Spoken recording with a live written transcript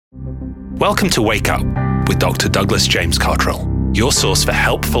Welcome to Wake Up with Dr. Douglas James Cottrell, your source for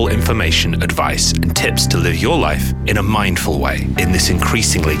helpful information, advice, and tips to live your life in a mindful way in this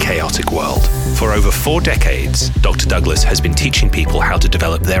increasingly chaotic world. For over 4 decades, Dr. Douglas has been teaching people how to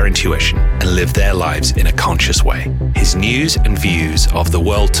develop their intuition and live their lives in a conscious way. His news and views of the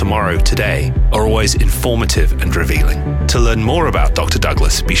world tomorrow today are always informative and revealing. To learn more about Dr.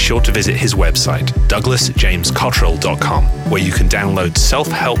 Douglas, be sure to visit his website, douglasjamescottrell.com, where you can download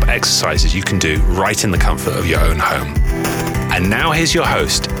self-help exercises you can do right in the comfort of your own home. And now here's your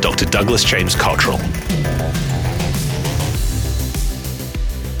host, Dr. Douglas James Cottrell.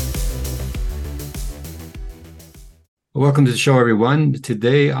 Welcome to the show, everyone.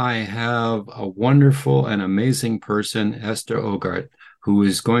 Today I have a wonderful and amazing person, Esra Olgut, who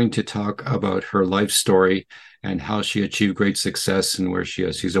is going to talk about her life story and how she achieved great success and where she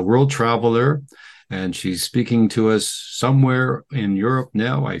is. She's a world traveler, and she's speaking to us somewhere in Europe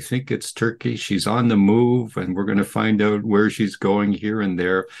now. I think it's Turkey. She's on the move, and we're going to find out where she's going here and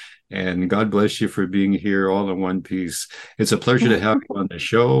there. And God bless you for being here all in one piece. It's a pleasure to have you on the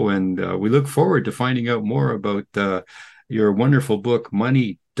show, and we look forward to finding out more about your wonderful book,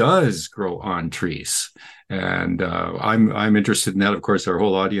 Money Does Grow on Trees. And I'm interested in that. Of course, our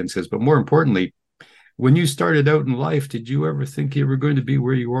whole audience is. But more importantly, when you started out in life, did you ever think you were going to be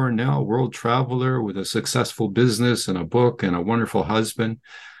where you are now, a world traveler with a successful business and a book and a wonderful husband?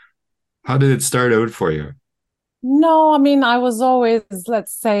 How did it start out for you? No, I mean, I was always,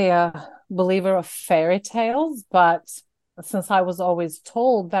 let's say, a believer of fairy tales, but since I was always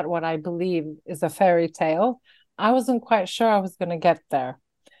told that what I believe is a fairy tale, I wasn't quite sure I was going to get there.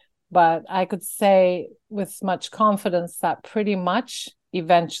 But I could say with much confidence that pretty much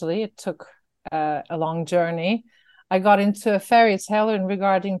eventually, it took a long journey, I got into a fairy tale in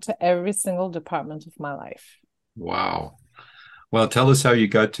regarding to every single department of my life. Wow. Well, tell us how you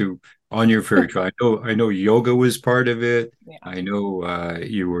got to on your fairy tale. I know yoga was part of it. Yeah. I know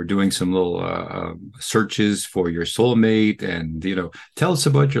you were doing some little searches for your soulmate, and tell us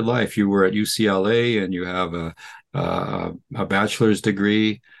about your life. You were at UCLA, and you have a bachelor's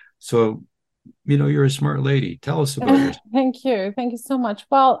degree. So, you're a smart lady. Tell us about yourself. Thank you so much.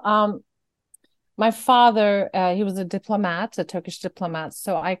 Well, my father, he was a diplomat, a Turkish diplomat.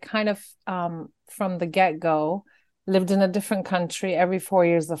 So I kind of, from the get-go, lived in a different country every 4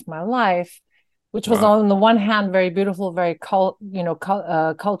 years of my life, which was on the one hand very beautiful, very cultural,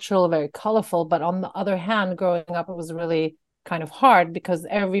 very colorful. But on the other hand, growing up, it was really kind of hard because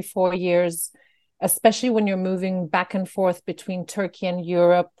every 4 years, especially when you're moving back and forth between Turkey and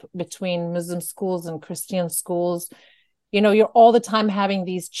Europe, between Muslim schools and Christian schools, you're all the time having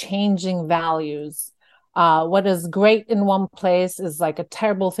these changing values. What is great in one place is like a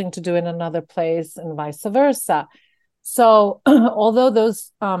terrible thing to do in another place, and vice versa. So although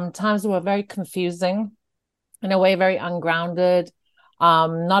those times were very confusing, in a way very ungrounded,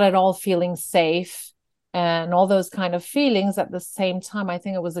 not at all feeling safe, and all those kind of feelings, at the same time, I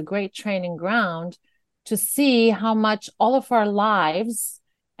think it was a great training ground to see how much all of our lives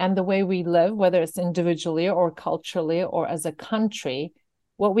and the way we live, whether it's individually or culturally or as a country,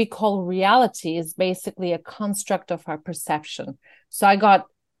 what we call reality is basically a construct of our perception. So I got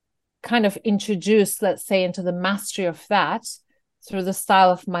kind of introduced, let's say, into the mastery of that through the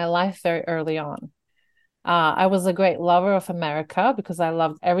style of my life very early on. I was a great lover of America because I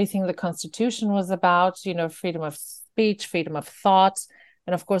loved everything the Constitution was about, freedom of speech, freedom of thought.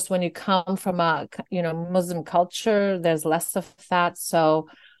 And of course, when you come from a, Muslim culture, there's less of that. So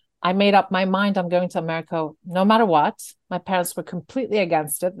I made up my mind, I'm going to America no matter what. My parents were completely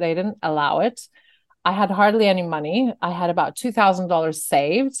against it. They didn't allow it. I had hardly any money. I had about $2,000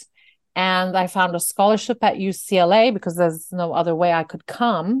 saved. And I found a scholarship at UCLA because there's no other way I could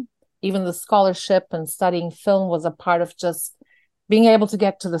come. Even the scholarship and studying film was a part of just being able to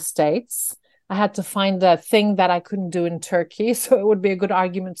get to the States. I had to find a thing that I couldn't do in Turkey. So it would be a good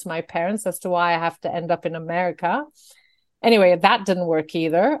argument to my parents as to why I have to end up in America. Anyway, that didn't work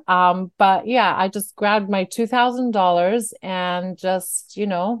either. But yeah, I just grabbed my $2,000 and just,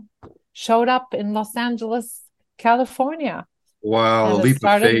 showed up in Los Angeles, California. Wow, and it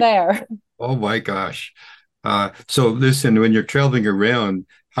started there. Oh my gosh. So listen, when you're traveling around,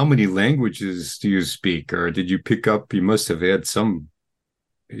 how many languages do you speak, or did you pick up? You must have had some.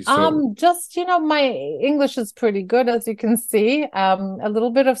 Just, my English is pretty good, as you can see. A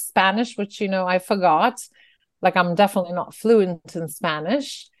little bit of Spanish, which, I forgot. Like, I'm definitely not fluent in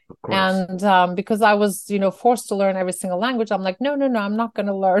Spanish. And because I was, forced to learn every single language, I'm like, no, I'm not going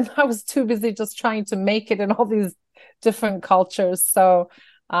to learn. I was too busy just trying to make it in all these different cultures. So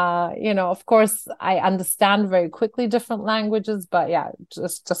Of course, I understand very quickly different languages, but yeah,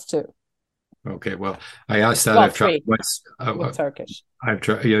 just two. Okay, well, I asked that. Well, I've tried three once. with Turkish. I've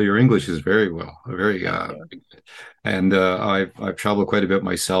tried. Yeah, your English is very well, very. Thank you. And I've traveled quite a bit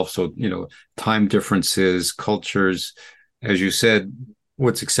myself. So time differences, cultures, as you said,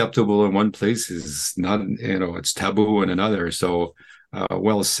 what's acceptable in one place is not. It's taboo in another. So.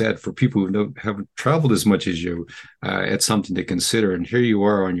 Well said. For people who haven't traveled as much as you, it's something to consider. And here you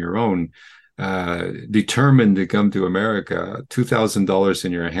are on your own, determined to come to America, $2,000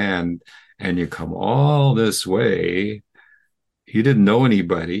 in your hand, and you come all this way. You didn't know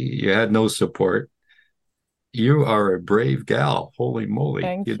anybody. You had no support. You are a brave gal. Holy moly.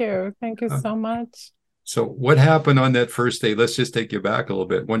 Thank you. Thank you Uh, so much. so what happened on that first day? Let's just take you back a little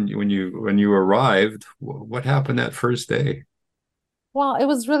bit. When you arrived, what happened that first day? Well, it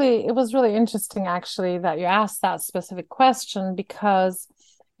was really interesting actually that you asked that specific question because,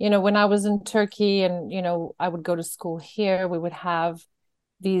 when I was in Turkey and, I would go to school here, we would have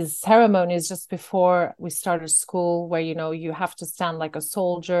these ceremonies just before we started school where, you have to stand like a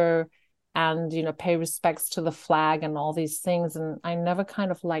soldier and, pay respects to the flag and all these things. And I never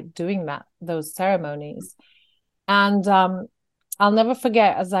kind of liked doing those ceremonies. And I'll never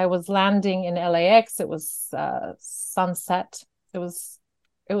forget as I was landing in LAX, it was sunset. It was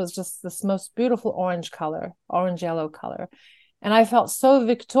just this most beautiful orange yellow color. And I felt so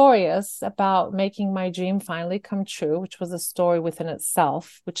victorious about making my dream finally come true, which was a story within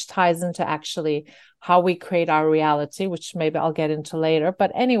itself, which ties into actually how we create our reality, which maybe I'll get into later.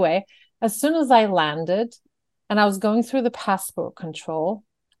 But anyway, as soon as I landed and I was going through the passport control,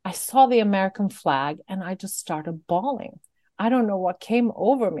 I saw the American flag and I just started bawling. I don't know what came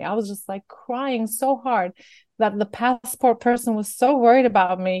over me. I was just like crying so hard that the passport person was so worried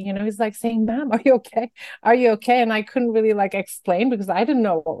about me. He's like saying, "Ma'am, are you okay? Are you okay?" And I couldn't really like explain because I didn't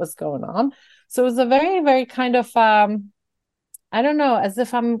know what was going on. So it was a very, very kind of, I don't know, as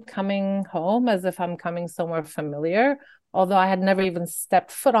if I'm coming home, as if I'm coming somewhere familiar, although I had never even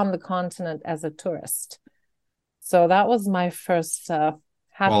stepped foot on the continent as a tourist. So that was my first Well,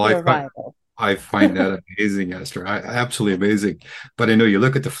 happy arrival. I find that amazing, Esther. Absolutely amazing. But I know you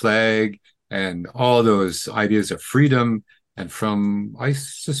look at the flag and all those ideas of freedom, and from I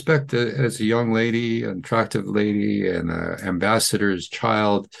suspect as a young lady, an attractive lady, and an ambassador's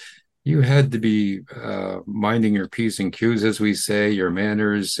child, you had to be minding your P's and Q's, as we say, your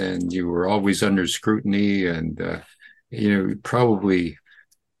manners, and you were always under scrutiny, and probably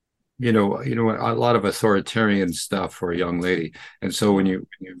a lot of authoritarian stuff for a young lady. And so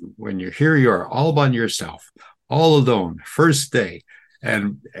when you're here, you are all by yourself, all alone, first day,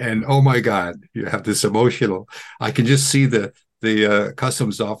 and oh my God, you have this emotional. I can just see the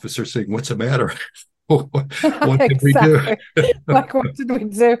customs officer saying, "What's the matter? What did we do?" Exactly. Like, what did we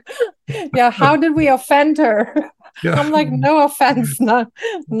do? Yeah, how did we offend her? Yeah. I'm like, no offense, none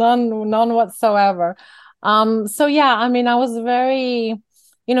whatsoever. So yeah, I mean, I was very,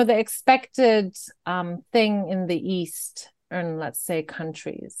 the expected thing in the East, and let's say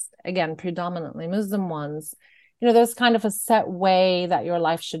countries, again, predominantly Muslim ones, there's kind of a set way that your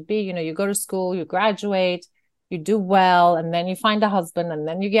life should be. You go to school, you graduate, you do well, and then you find a husband, and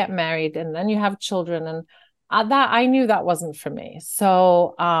then you get married, and then you have children. And that I knew that wasn't for me.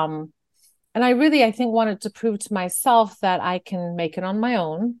 So, and I think, wanted to prove to myself that I can make it on my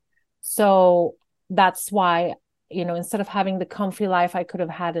own. So that's why, instead of having the comfy life I could have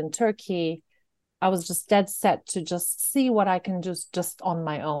had in Turkey, I was just dead set to just see what I can just on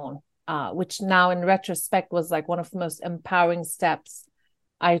my own, which now in retrospect was like one of the most empowering steps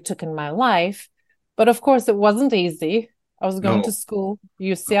I took in my life. But of course, it wasn't easy. I was going to No. school,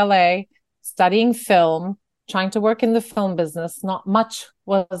 UCLA, studying film, trying to work in the film business. Not much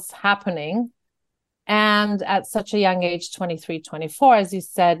was happening. And at such a young age, 23, 24, as you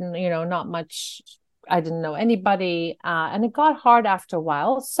said, not much. I didn't know anybody. And it got hard after a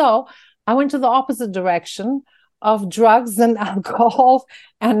while. So I went to the opposite direction of drugs and alcohol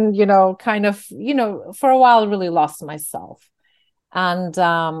and, kind of, for a while, really lost myself. And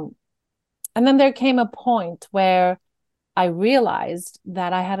then there came a point where I realized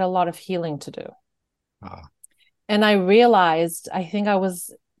that I had a lot of healing to do. Ah. And I realized, I think I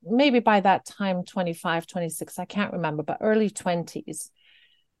was maybe by that time, 25, 26, I can't remember, but early 20s.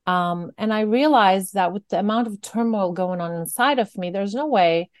 And I realized that with the amount of turmoil going on inside of me, there's no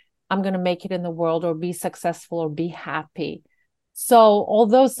way I'm going to make it in the world or be successful or be happy. So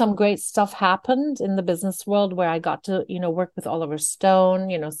although some great stuff happened in the business world where I got to, work with Oliver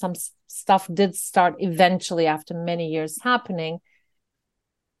Stone, some stuff did start eventually after many years happening.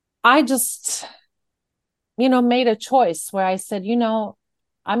 I just, made a choice where I said,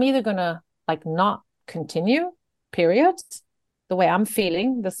 I'm either gonna like not continue, period, the way I'm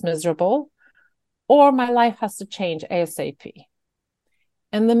feeling, this miserable, or my life has to change ASAP.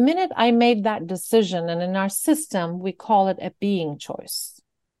 And the minute I made that decision, and in our system, we call it a being choice.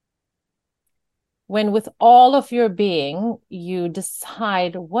 When with all of your being, you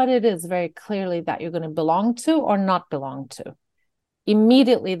decide what it is very clearly that you're going to belong to or not belong to.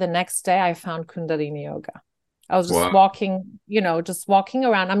 Immediately the next day, I found Kundalini Yoga. I was just walking, just walking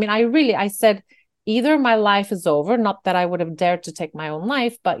around. I mean, I said, either my life is over, not that I would have dared to take my own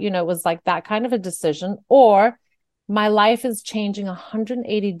life, but, it was like that kind of a decision, or my life is changing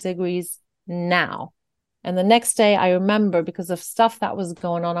 180 degrees now. And the next day I remember, because of stuff that was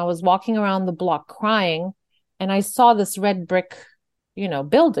going on, I was walking around the block crying, and I saw this red brick,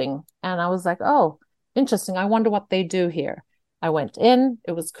 building. And I was like, oh, interesting. I wonder what they do here. I went in,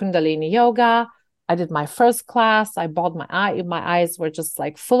 it was Kundalini Yoga. I did my first class. I bawled my eyes were just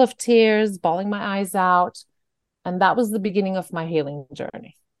like full of tears, bawling my eyes out. And that was the beginning of my healing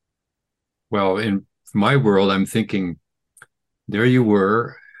journey. Well, in my world, I'm thinking there you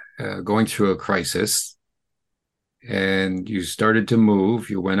were going through a crisis, and you started to move.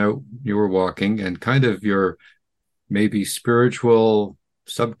 You went out, you were walking, and kind of your maybe spiritual,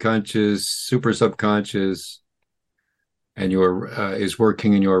 subconscious, super subconscious, and is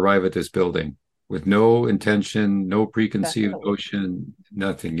working, and you arrive at this building with no intention, no preconceived notion,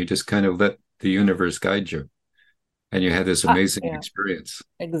 nothing. You just kind of let the universe guide you. And you had this amazing experience.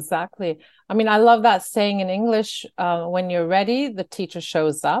 Exactly. I mean, I love that saying in English, when you're ready, the teacher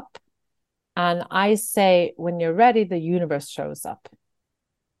shows up. And I say, when you're ready, the universe shows up.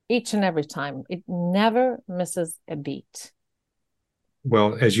 Each and every time. It never misses a beat.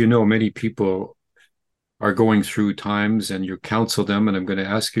 Well, as you know, many people are going through times, and you counsel them. And I'm going to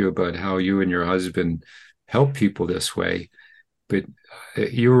ask you about how you and your husband help people this way. But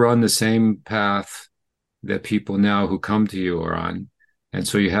you were on the same path that people now who come to you are on. And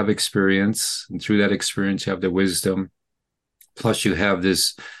so you have experience, and through that experience, you have the wisdom. Plus you have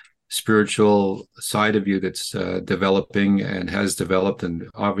this spiritual side of you that's developing and has developed. And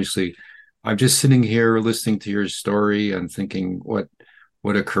obviously, I'm just sitting here listening to your story and thinking what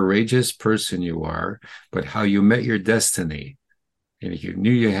a courageous person you are, but how you met your destiny. And you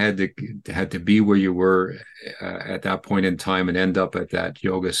knew you had to be where you were at that point in time and end up at that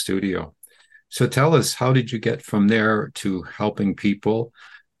yoga studio. So tell us, how did you get from there to helping people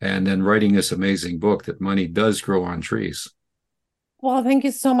and then writing this amazing book that money does grow on trees? Well, thank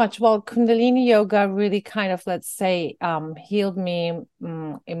you so much. Well, Kundalini Yoga really kind of, let's say, healed me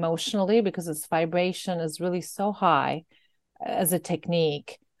emotionally, because its vibration is really so high as a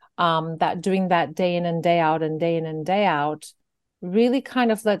technique, that doing that day in and day out and day in and day out really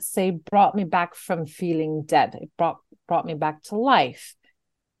kind of, let's say, brought me back from feeling dead. It brought me back to life.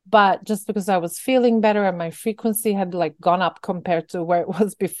 But just because I was feeling better and my frequency had like gone up compared to where it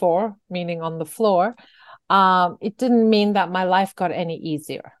was before, meaning on the floor, it didn't mean that my life got any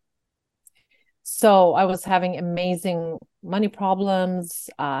easier. So I was having amazing money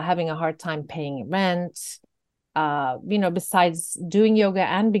problems, having a hard time paying rent. Besides doing yoga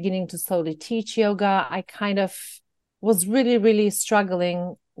and beginning to slowly teach yoga, I kind of was really, really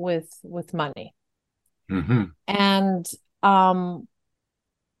struggling with money. Mm-hmm. And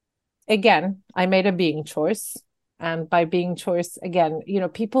again, I made a being choice. And by being choice, again,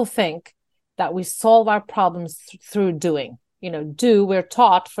 people think that we solve our problems through doing. We're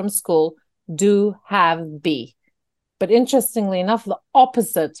taught from school, do, have, be. But interestingly enough, the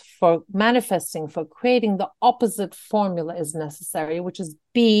opposite for manifesting, for creating, the opposite formula is necessary, which is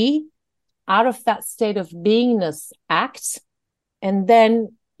be, out of that state of beingness, act, and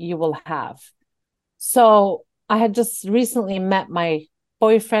then you will have. So I had just recently met my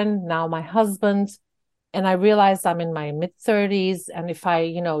boyfriend, now my husband, and I realized I'm in my mid-30s, and if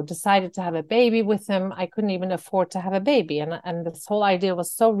I, decided to have a baby with him, I couldn't even afford to have a baby. And this whole idea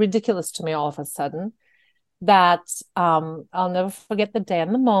was so ridiculous to me all of a sudden that I'll never forget the day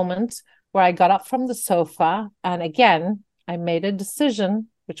and the moment where I got up from the sofa, and again, I made a decision,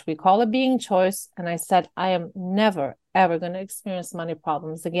 which we call a being choice, and I said, I am never, ever going to experience money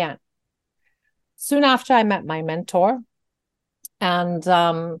problems again. Soon after, I met my mentor, and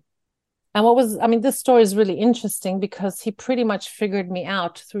this story is really interesting because he pretty much figured me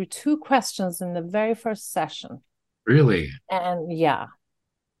out through 2 questions in the very first session. Really? And yeah.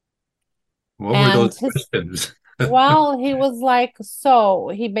 What were those questions? Well, he was like, so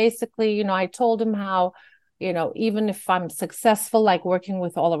he basically, I told him how, even if I'm successful, like working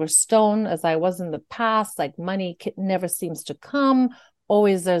with Oliver Stone, as I was in the past, like money never seems to come.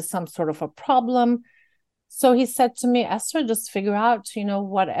 Always there's some sort of a problem. So he said to me, Esra, just figure out,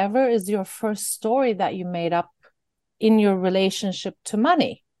 whatever is your first story that you made up in your relationship to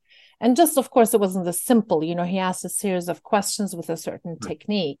money. And just, of course, it wasn't as simple. He asked a series of questions with a certain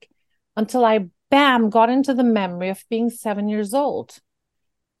technique until I, got into the memory of being 7 years old.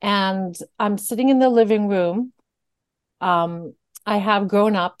 And I'm sitting in the living room. I have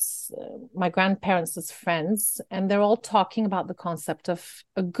grown-ups, my grandparents as friends, and they're all talking about the concept of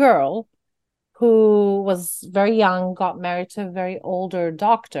a girl who was very young, got married to a very older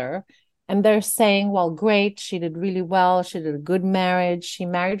doctor. And they're saying, well, great, she did really well. She did a good marriage. She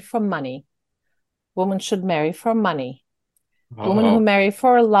married for money. Women should marry for money. Women who marry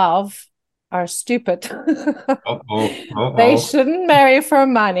for love are stupid. They shouldn't marry for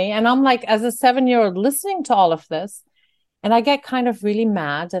money. And I'm like, as a 7-year-old listening to all of this, and I get kind of really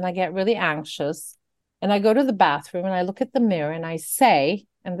mad and I get really anxious. And I go to the bathroom and I look at the mirror and I say,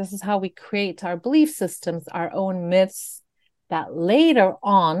 and this is how we create our belief systems, our own myths that later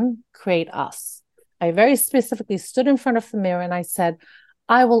on create us. I very specifically stood in front of the mirror and I said,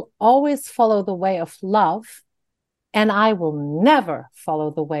 I will always follow the way of love and I will never follow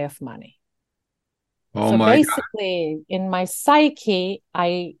the way of money. So basically, in my psyche,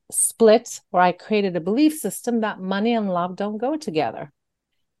 I split, or I created a belief system that money and love don't go together.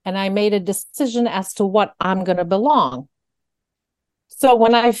 And I made a decision as to what I'm going to belong. So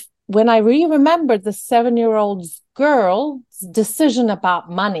when I remembered the 7-year-old girl's decision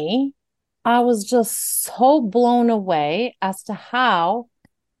about money, I was just so blown away as to how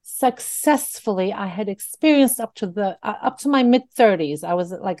successfully I had experienced up to my mid-30s. I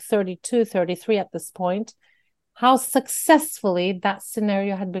was at like 32, 33 at this point, how successfully that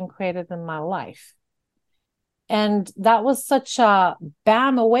scenario had been created in my life. And that was such a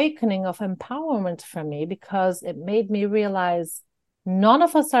awakening of empowerment for me, because it made me realize none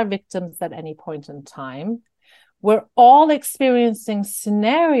of us are victims at any point in time. We're all experiencing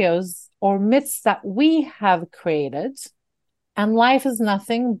scenarios or myths that we have created. And life is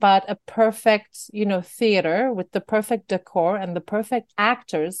nothing but a perfect, theater with the perfect decor and the perfect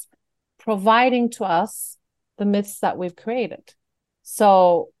actors providing to us the myths that we've created.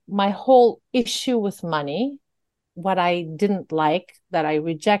 So my whole issue with money, what I didn't like, that I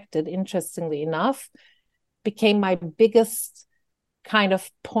rejected, interestingly enough, became my biggest kind of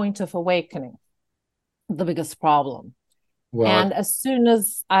point of awakening, the biggest problem. Wow. And as soon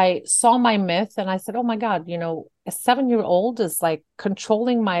as I saw my myth and I said, oh my God, a 7-year-old is like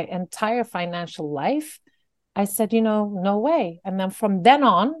controlling my entire financial life. I said, no way. And then from then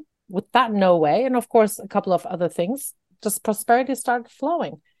on, with that no way, and of course, a couple of other things, just prosperity started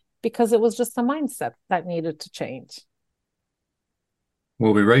flowing, because it was just a mindset that needed to change.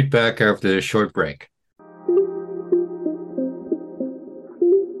 We'll be right back after this short break.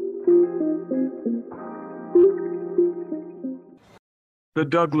 The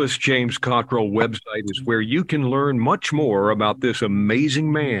Douglas James Cottrell website is where you can learn much more about this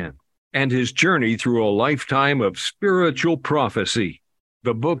amazing man and his journey through a lifetime of spiritual prophecy.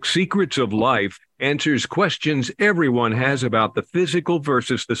 The book Secrets of Life answers questions everyone has about the physical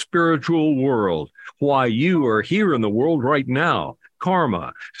versus the spiritual world, why you are here in the world right now,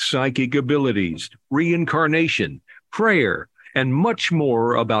 karma, psychic abilities, reincarnation, prayer, and much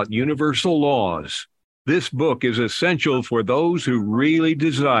more about universal laws. This book is essential for those who really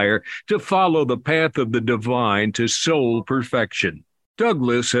desire to follow the path of the divine to soul perfection.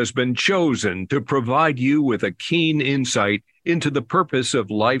 Douglas has been chosen to provide you with a keen insight into the purpose of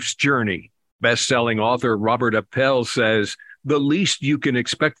life's journey. Best-selling author Robert Appel says, the least you can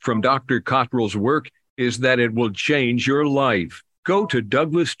expect from Dr. Cottrell's work is that it will change your life. Go to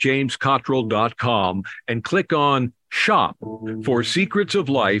DouglasJamesCottrell.com and click on Shop for Secrets of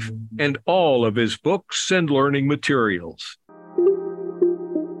Life and all of his books and learning materials.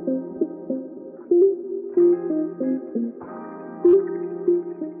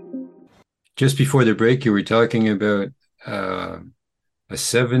 Just before the break, you were talking about a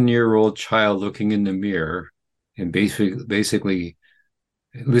 7-year-old child looking in the mirror and basically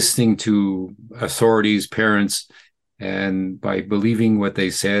listening to authorities, parents, and by believing what they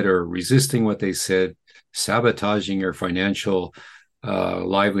said or resisting what they said, sabotaging your financial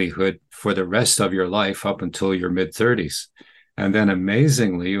livelihood for the rest of your life up until your mid-30s. And then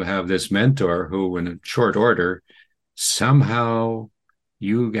amazingly, you have this mentor who, in a short order, somehow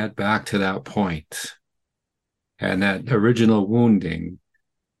you get back to that point. And that original wounding,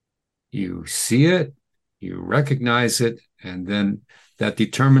 you see it, you recognize it, and then that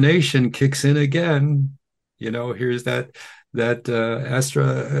determination kicks in again. Here's that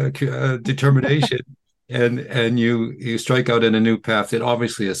Esra determination, and you strike out in a new path that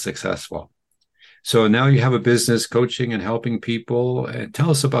obviously is successful. So now you have a business coaching and helping people. And tell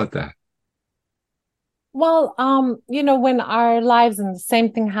us about that. Well, when our lives, and the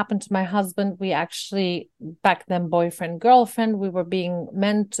same thing happened to my husband, we actually, back then, boyfriend, girlfriend, we were being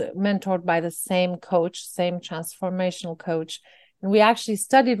mentored by the same coach, same transformational coach. And we actually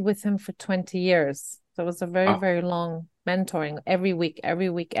studied with him for 20 years. So it was a very, very long mentoring every week, every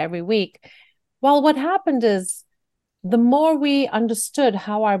week, every week. Well, what happened is the more we understood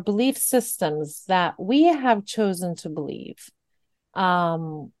how our belief systems that we have chosen to believe,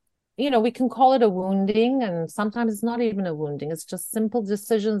 we can call it a wounding, and sometimes it's not even a wounding. It's just simple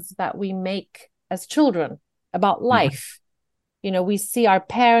decisions that we make as children about life. We see our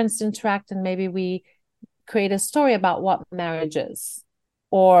parents interact, and maybe we create a story about what marriage is,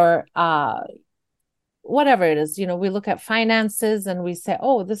 or whatever it is. We look at finances and we say,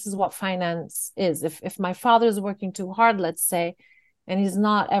 oh, this is what finance is. If my father is working too hard, let's say, and he's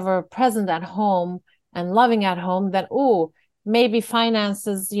not ever present at home and loving at home, then, maybe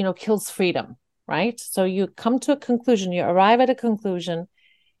finances, kills freedom, right? So you come to a conclusion, you arrive at a conclusion,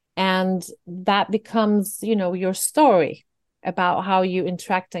 and that becomes, your story about how you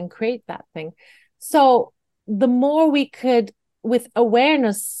interact and create that thing. So the more we could, with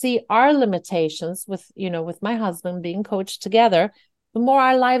awareness, see our limitations with my husband being coached together, the more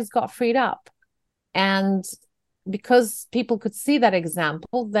our lives got freed up. And because people could see that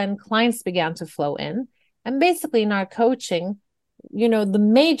example, then clients began to flow in. And basically in our coaching, the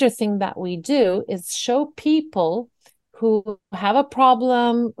major thing that we do is show people who have a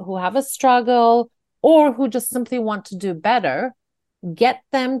problem, who have a struggle, or who just simply want to do better, get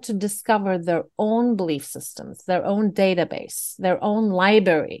them to discover their own belief systems, their own database, their own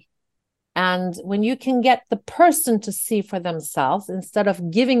library. And when you can get the person to see for themselves, instead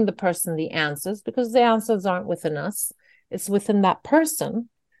of giving the person the answers, because the answers aren't within us, it's within that person,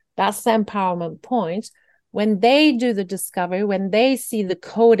 that's the empowerment point. When they do the discovery, when they see the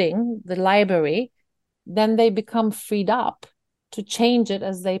coding, the library, then they become freed up to change it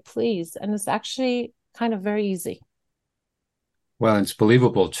as they please. And it's actually kind of very easy. Well, it's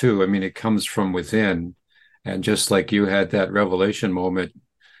believable too. I mean, it comes from within. And just like you had that revelation moment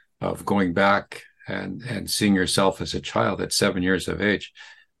of going back and seeing yourself as a child at 7 years of age,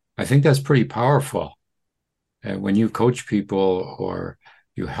 I think that's pretty powerful. And when you coach people or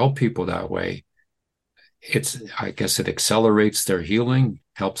you help people that way, I guess it accelerates their healing,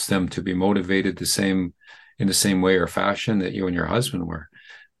 helps them to be motivated in the same way or fashion that you and your husband were.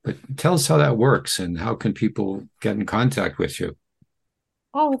 But tell us how that works and how can people get in contact with you?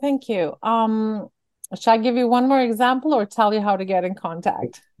 Oh, thank you. Shall I give you one more example or tell you how to get in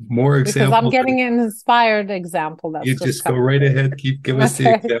contact? More examples. Because I'm getting an inspired example. You just go right ahead. Give us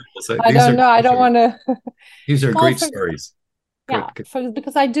the examples. I don't know. I don't want to. These are great stories. Yeah,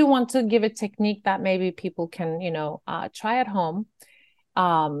 because I do want to give a technique that maybe people can, try at home.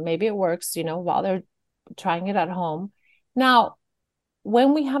 Maybe it works, while they're trying it at home. Now,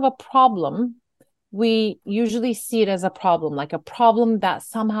 when we have a problem, we usually see it as a problem, like a problem that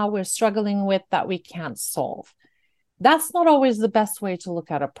somehow we're struggling with that we can't solve. That's not always the best way to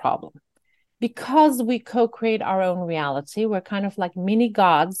look at a problem. Because we co-create our own reality, we're kind of like mini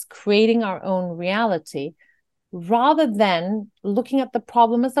gods creating our own reality. Rather than looking at the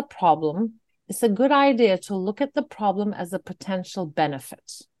problem as a problem, it's a good idea to look at the problem as a potential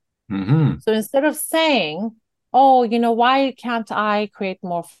benefit. So instead of saying, oh, why can't I create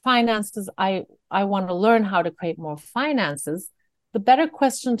more finances? I want to learn how to create more finances. The better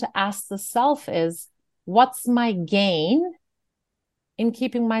question to ask the self is, what's my gain in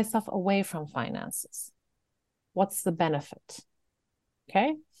keeping myself away from finances? What's the benefit?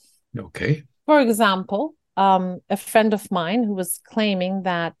 Okay. For example, a friend of mine who was claiming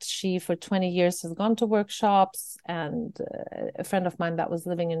that she for 20 years has gone to workshops, and a friend of mine that was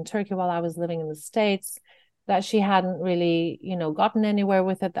living in Turkey while I was living in the States, that she hadn't really, gotten anywhere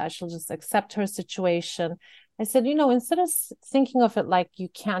with it, that she'll just accept her situation. I said, instead of thinking of it like you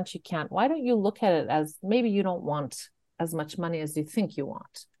can't, why don't you look at it as maybe you don't want as much money as you think you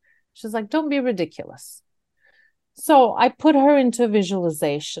want? She's like, don't be ridiculous. So I put her into a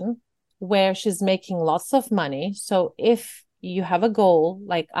visualization where she's making lots of money. So if you have a goal,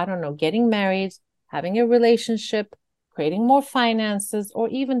 like, I don't know, getting married, having a relationship, creating more finances, or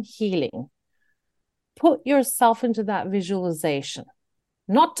even healing, put yourself into that visualization.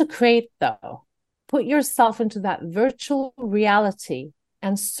 Not to create, though. Put yourself into that virtual reality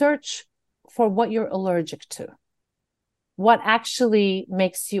and search for what you're allergic to. What actually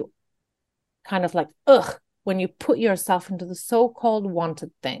makes you kind of like, ugh, when you put yourself into the so-called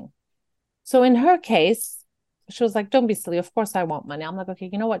wanted thing. So in her case, she was like, don't be silly. Of course I want money. I'm like, okay,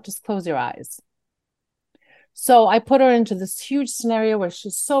 you know what? Just close your eyes. So I put her into this huge scenario where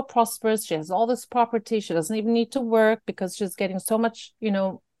she's so prosperous. She has all this property. She doesn't even need to work because she's getting so much,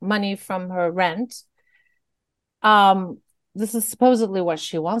 money from her rent. This is supposedly what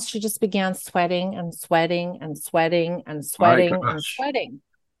she wants. She just began sweating and sweating and sweating and sweating and sweating.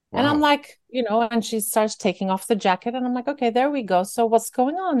 Wow. And I'm like, and she starts taking off the jacket and I'm like, okay, there we go. So what's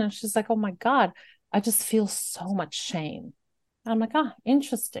going on? And she's like, oh my God, I just feel so much shame. And I'm like,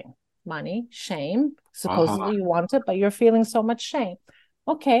 interesting. Money, shame. Supposedly you want it, but you're feeling so much shame.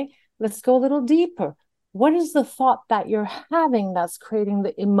 Okay, let's go a little deeper. What is the thought that you're having that's creating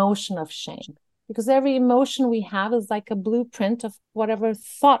the emotion of shame? Because every emotion we have is like a blueprint of whatever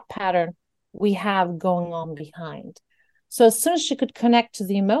thought pattern we have going on behind. So as soon as she could connect to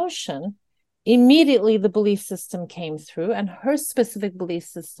the emotion, immediately the belief system came through, and her specific belief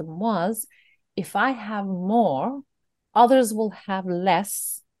system was, if I have more, others will have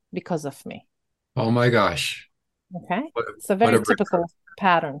less because of me. Oh my gosh. Okay. It's a very typical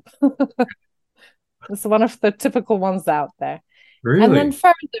pattern. It's one of the typical ones out there. Really? And then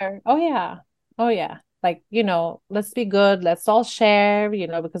further, oh yeah. Like, let's be good. Let's all share,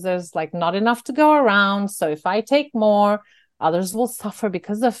 because there's like not enough to go around. So if I take more, others will suffer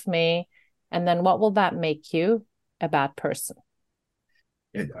because of me. And then what will that make you? A bad person.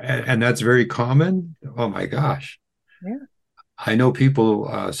 And that's very common. Oh my gosh. Yeah. I know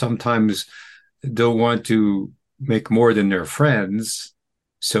people sometimes don't want to make more than their friends.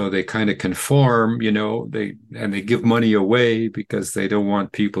 So they kind of conform, they give money away because they don't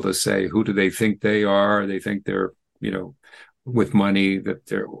want people to say, who do they think they are? They think they're, with money that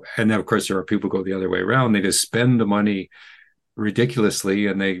they're, and then of course there are people who go the other way around. They just spend the money ridiculously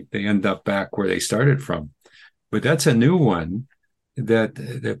and they end up back where they started from. But that's a new one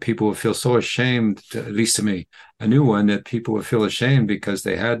that people will feel so ashamed, at least to me, a new one that people will feel ashamed because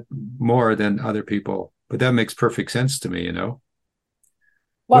they had more than other people. But that makes perfect sense to me,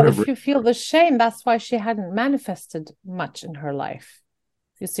 Well, if you feel the shame, that's why she hadn't manifested much in her life.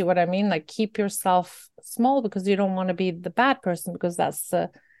 You see what I mean? Like, keep yourself small because you don't want to be the bad person, because that's the,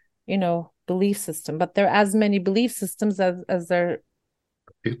 belief system. But there are as many belief systems as there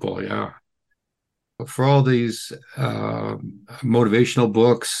people, yeah. For all these motivational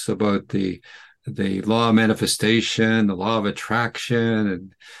books about the law of manifestation, the law of attraction,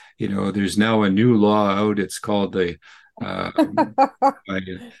 and there's now a new law out. It's called the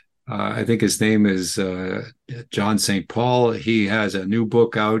I think his name is John St. Paul. He has a new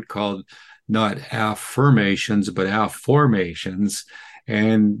book out called not affirmations, but afformations.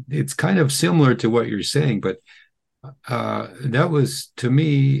 And it's kind of similar to what you're saying, but that was, to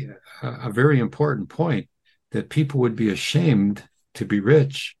me, a very important point, that people would be ashamed to be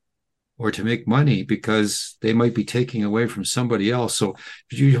rich or to make money because they might be taking away from somebody else. So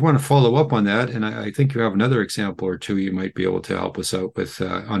you want to follow up on that. And I think you have another example or two you might be able to help us out with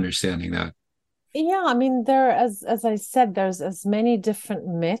understanding that. Yeah, I mean, as I said, there's as many different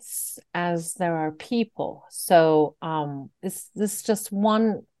myths as there are people. So this just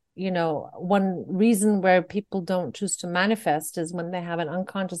one reason where people don't choose to manifest is when they have an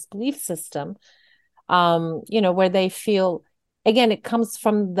unconscious belief system, where they feel, again, it comes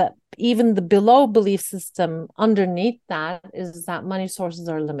from even the below belief system underneath that is that money sources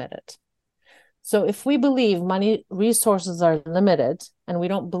are limited. So if we believe money resources are limited and we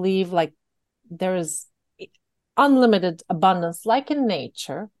don't believe like there is unlimited abundance, like in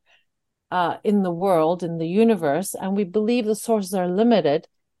nature, in the world, in the universe, and we believe the sources are limited,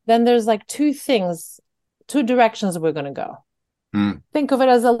 then there's like two directions we're going to go. Think of it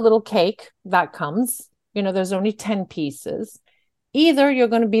as a little cake that comes, there's only 10 pieces. Either you're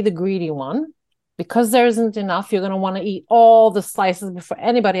going to be the greedy one, because there isn't enough, you're going to want to eat all the slices before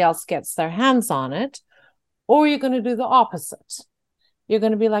anybody else gets their hands on it, or you're going to do the opposite. You're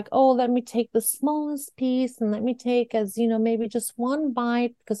going to be like, oh, let me take the smallest piece and let me take maybe just one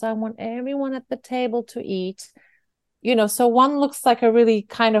bite because I want everyone at the table to eat. So one looks like a really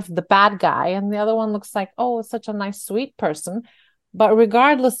kind of the bad guy and the other one looks like, oh, such a nice, sweet person. But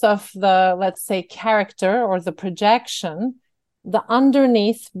regardless of the, let's say, character or the projection, the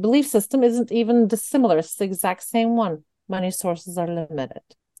underneath belief system isn't even dissimilar. It's the exact same one. Money sources are limited.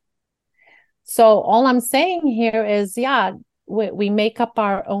 So all I'm saying here is, we make up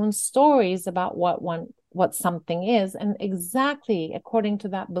our own stories about what something is, and exactly according to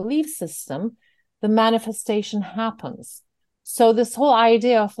that belief system, the manifestation happens. So this whole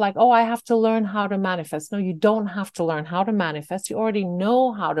idea of like, oh, I have to learn how to manifest. No, you don't have to learn how to manifest. You already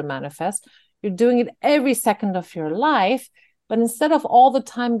know how to manifest. You're doing it every second of your life. But instead of all the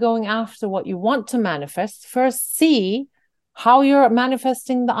time going after what you want to manifest, first see how you're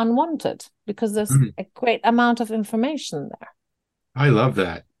manifesting the unwanted. because there's a great amount of information there. I love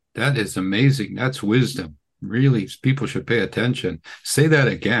that. That is amazing. That's wisdom. Really, people should pay attention. Say that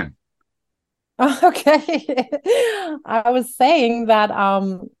again. Okay. I was saying that,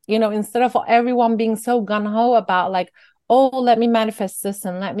 instead of everyone being so gung-ho about like, oh, let me manifest this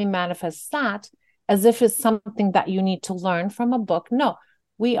and let me manifest that, as if it's something that you need to learn from a book. No,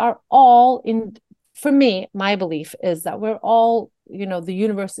 we are all for me, my belief is that we're all, the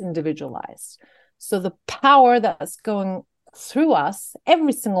universe individualized. So the power that's going through us,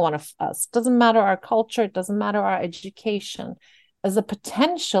 every single one of us, doesn't matter our culture, it doesn't matter our education, as a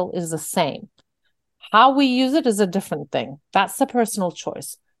potential is the same. How we use it is a different thing. That's a personal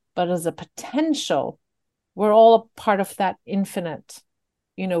choice. But as a potential, we're all a part of that infinite,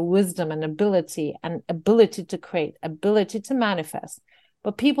 wisdom and ability to create, ability to manifest.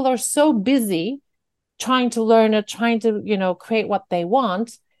 But people are so busy trying to learn it, trying to, create what they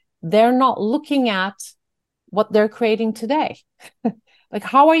want. They're not looking at what they're creating today. Like,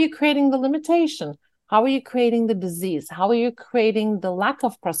 how are you creating the limitation? How are you creating the disease? How are you creating the lack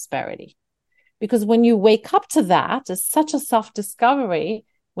of prosperity? Because when you wake up to that, it's such a self-discovery.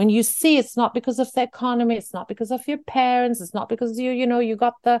 When you see it's not because of the economy, it's not because of your parents, it's not because you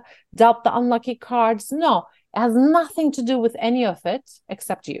got dealt the unlucky cards. No, it has nothing to do with any of it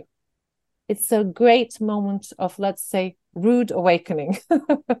except you. It's a great moment of, let's say, rude awakening.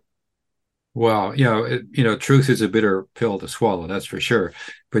 Well, truth is a bitter pill to swallow, that's for sure.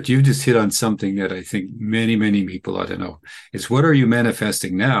 But you just hit on something that I think many, many people ought to know. It's what are you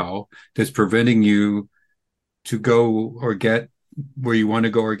manifesting now that's preventing you to go or get where you want to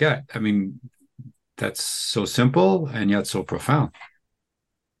go or get? I mean, that's so simple and yet so profound.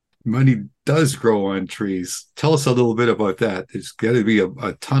 Money does grow on trees. Tell us a little bit about that. There's got to be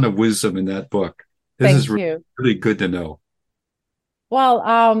a ton of wisdom in that book. This is really good to know.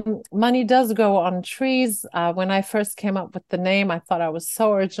 Well, money does grow on trees. When I first came up with the name, I thought I was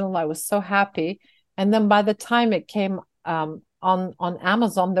so original. I was so happy. And then by the time it came on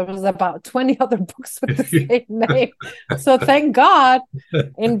Amazon, there was about 20 other books with the same name. So thank God,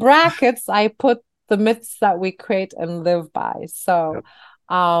 in brackets, I put the myths that we create and live by. So,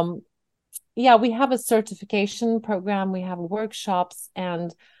 we have a certification program. We have workshops,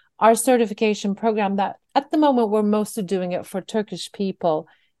 and our certification program, that at the moment we're mostly doing it for Turkish people,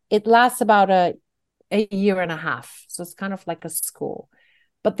 it lasts about a year and a half. So it's kind of like a school.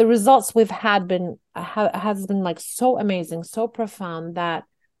 But the results we've had has been like so amazing, so profound that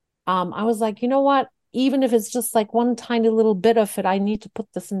I was like, you know what? Even if it's just like one tiny little bit of it, I need to put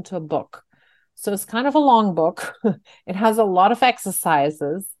this into a book. So it's kind of a long book. It has a lot of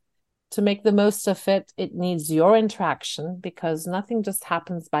exercises. To make the most of it, it needs your interaction, because nothing just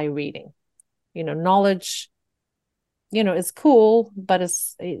happens by reading. Knowledge, is cool, but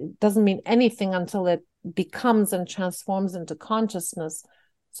it doesn't mean anything until it becomes and transforms into consciousness.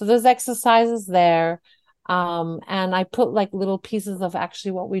 So there's exercises there. And I put like little pieces of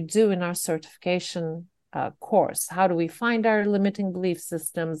actually what we do in our certification course. How do we find our limiting belief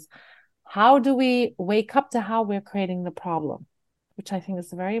systems? How do we wake up to how we're creating the problem? Which I think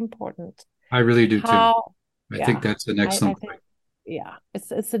is very important. I really do too. I think that's an excellent point. Yeah,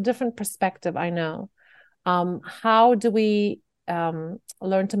 it's a different perspective, I know. How do we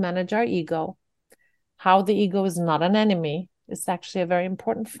learn to manage our ego? How the ego is not an enemy. It's actually a very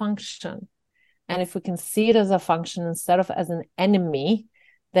important function. And if we can see it as a function instead of as an enemy,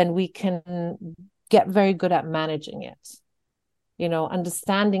 then we can get very good at managing it.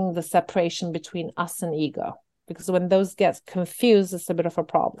 Understanding the separation between us and ego. Because when those get confused, it's a bit of a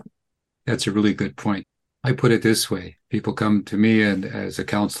problem. That's a really good point. I put it this way. People come to me and as a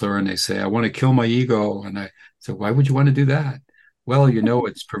counselor and they say, I want to kill my ego. And I said, why would you want to do that? Well,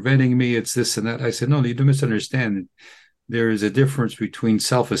 it's preventing me. It's this and that. I said, no, you don't misunderstand. There is a difference between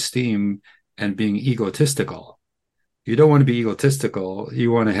self-esteem and being egotistical. You don't want to be egotistical.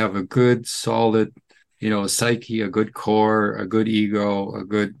 You want to have a good, solid, psyche, a good core, a good ego, a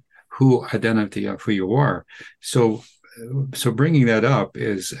good identity of who you are. So bringing that up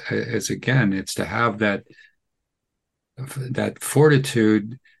is again, it's to have that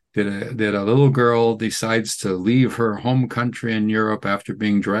fortitude that a little girl decides to leave her home country in Europe after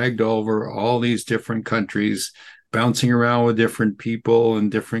being dragged over all these different countries, bouncing around with different people and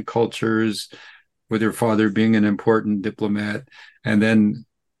different cultures, with her father being an important diplomat, and then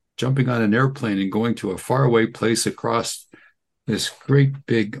jumping on an airplane and going to a faraway place across this great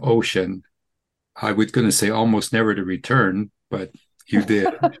big ocean. I was going to say almost never to return, but you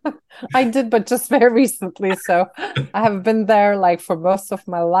did. I did, but just very recently. So I have been there like for most of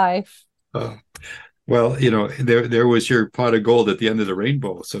my life. Well, Well, there was your pot of gold at the end of the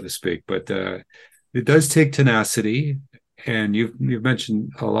rainbow, so to speak. But it does take tenacity, and you've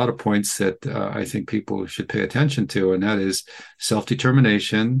mentioned a lot of points that I think people should pay attention to, and that is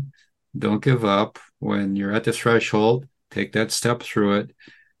self-determination. Don't give up when you're at the threshold. Take that step through it,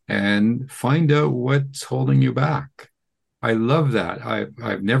 and find out what's holding you back. I love that.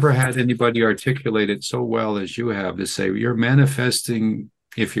 I've never had anybody articulate it so well as you have, to say you're manifesting,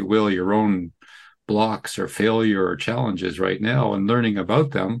 if you will, your own blocks or failure or challenges right now, and learning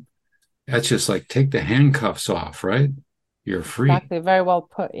about them. That's just like take the handcuffs off, right? You're free. Exactly. Very well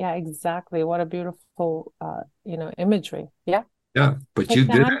put. Yeah, exactly. What a beautiful, imagery. Yeah. Yeah, but you Take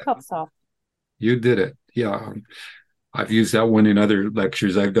the did it. handcuffs off. You did it. Yeah. I've used that one in other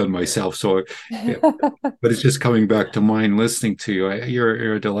lectures I've done myself. So, yeah, but it's just coming back to mind listening to you.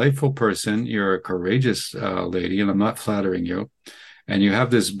 You're a delightful person. You're a courageous lady, and I'm not flattering you. And you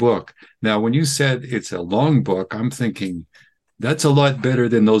have this book. Now, when you said it's a long book, I'm thinking that's a lot better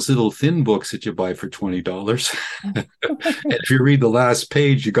than those little thin books that you buy for $20. And if you read the last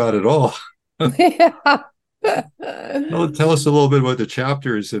page, you got it all. Yeah. Well, tell us a little bit about the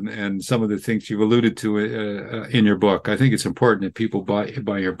chapters and some of the things you've alluded to in your book. I think it's important that people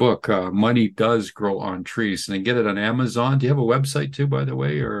buy your book. Money does grow on trees, and they get it on Amazon. Do you have a website too, by the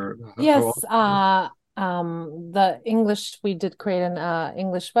way? Or Yes, the English, we did create an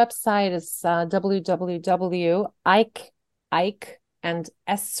English website. It's www.ike and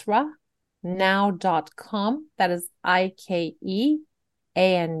Esra now.com. That is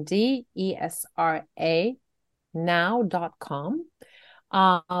IKEANDESRA now.com.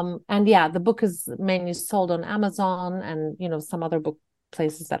 And yeah, the book is mainly sold on Amazon and some other book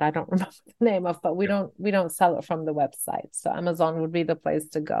places that I don't remember the name of, but we don't sell it from the website. So Amazon would be the place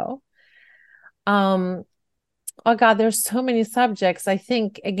to go. Oh God, there's so many subjects. I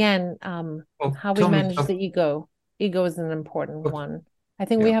think again, how we manage the ego. Ego is an important one. I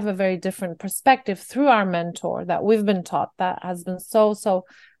think we have a very different perspective through our mentor that we've been taught, that has been so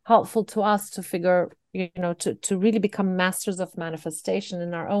helpful to us to figure, to really become masters of manifestation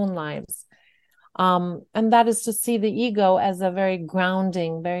in our own lives. And that is to see the ego as a very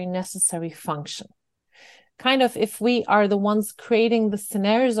grounding, very necessary function. Kind of, if we are the ones creating the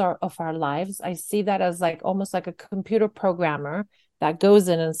scenarios of our lives, I see that as almost like a computer programmer that goes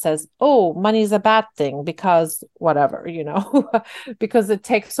in and says, oh, money is a bad thing because whatever, because it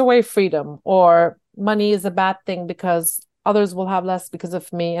takes away freedom, or money is a bad thing because others will have less because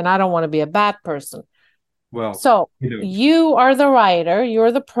of me, and I don't want to be a bad person. Well, so you are the writer,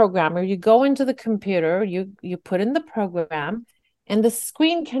 you're the programmer, you go into the computer, you put in the program, and the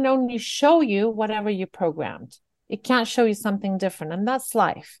screen can only show you whatever you programmed. It can't show you something different. And that's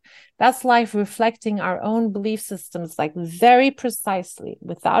life. That's life reflecting our own belief systems, very precisely,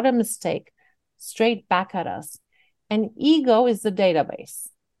 without a mistake, straight back at us. And ego is the database.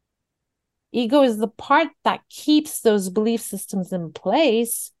 Ego is the part that keeps those belief systems in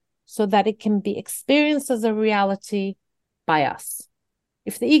place so that it can be experienced as a reality by us.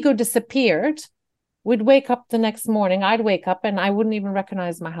 If the ego disappeared, we'd wake up the next morning, I'd wake up and I wouldn't even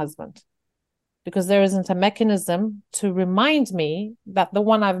recognize my husband, because there isn't a mechanism to remind me that the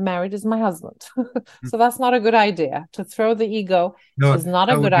one I've married is my husband. So that's not a good idea. To throw the ego is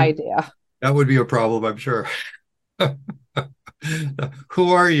not a good idea. That would be a problem, I'm sure.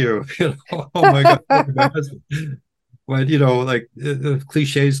 Who are you? Oh my God. But the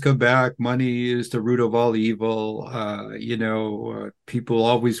cliches come back. Money is the root of all evil. People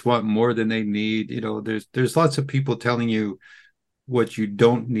always want more than they need. There's lots of people telling you what you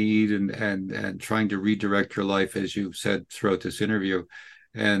don't need and trying to redirect your life, as you've said throughout this interview.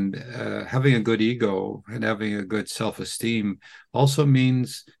 And having a good ego and having a good self-esteem also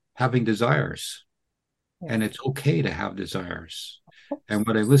means having desires. Yeah. And it's okay to have desires. And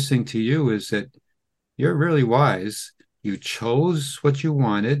what I'm listening to you is that you're really wise. You chose what you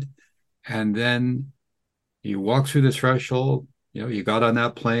wanted, and then you walked through the threshold. You got on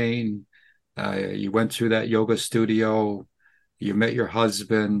that plane, you went through that yoga studio, you met your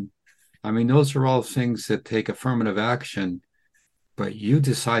husband. I mean, those are all things that take affirmative action, but you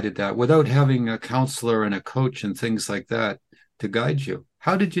decided that without having a counselor and a coach and things like that to guide you.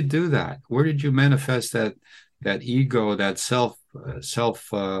 How did you do that? Where did you manifest that ego, that self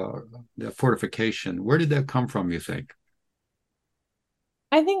fortification? Where did that come from, you think?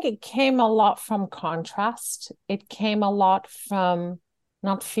 I think it came a lot from contrast. It came a lot from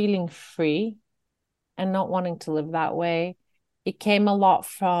not feeling free and not wanting to live that way. It came a lot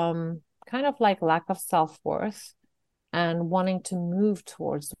from kind of lack of self-worth and wanting to move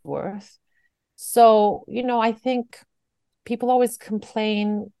towards worth. So, I think people always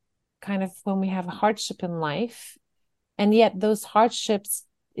complain kind of when we have a hardship in life. And yet those hardships,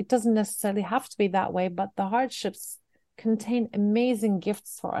 it doesn't necessarily have to be that way, but the hardships contain amazing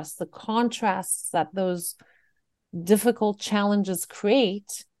gifts for us. The contrasts that those difficult challenges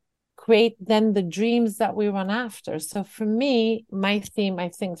create then the dreams that we run after. So for me, my theme, I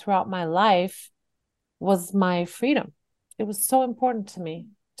think, throughout my life was my freedom. It was so important to me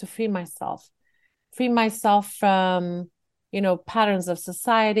to free myself from, patterns of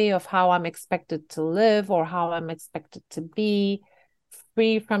society, of how I'm expected to live or how I'm expected to be,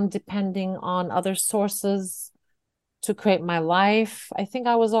 free from depending on other sources to create my life. I think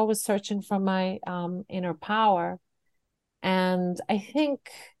I was always searching for my inner power. And I think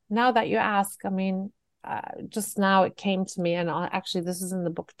now that you ask, I mean, just now it came to me, and actually this is in the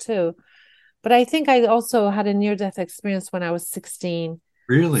book too, but I think I also had a near-death experience when I was 16.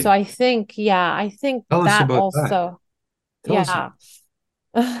 Really? So I think Tell us that about that. also, Tell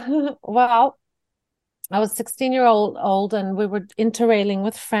us. Well, I was 16-year-old and we were interrailing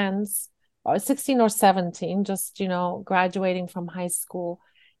with friends, or 16 or 17, just, graduating from high school.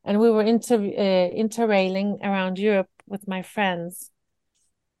 And we were interrailing around Europe with my friends.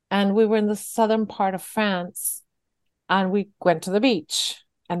 And we were in the southern part of France. And we went to the beach.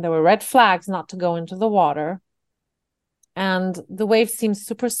 And there were red flags not to go into the water. And the waves seemed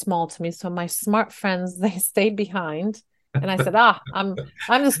super small to me. So my smart friends, they stayed behind. And I said, I'm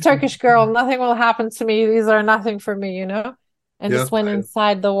this Turkish girl. Nothing will happen to me. These are nothing for me, and Yeah. just went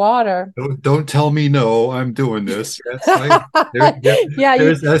inside the water. Don't tell me no, I'm doing this. Yes, Yeah,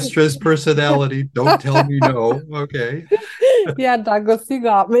 there's Estra's personality. Don't tell me no. Okay. Yeah, Douglas, you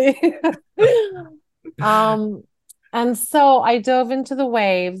got me. And so I dove into the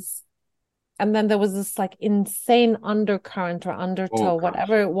waves, and then there was this like insane undercurrent or undertow,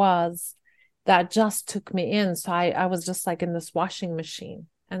 whatever it was, that just took me in. So I was just like in this washing machine,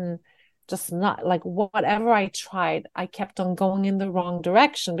 and just not like whatever I tried, I kept on going in the wrong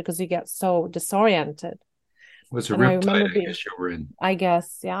direction because you get so disoriented. Was a riptide, I guess you were in. I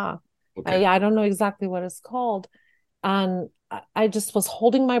guess, yeah. Okay. I don't know exactly what it's called. And I just was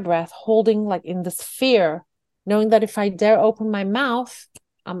holding my breath, holding like in this fear, knowing that if I dare open my mouth,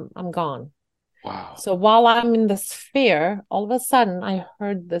 I'm gone. Wow. So while I'm in this fear, all of a sudden I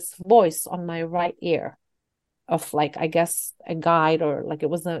heard this voice on my right ear of like, I guess a guide, or like it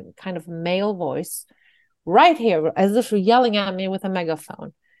was a kind of male voice right here, as if yelling at me with a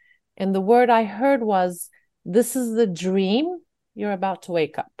megaphone. And the word I heard was, "This is the dream you're about to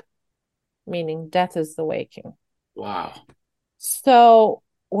wake up," meaning death is the waking. Wow. So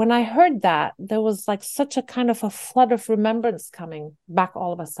when I heard that, there was like such a kind of a flood of remembrance coming back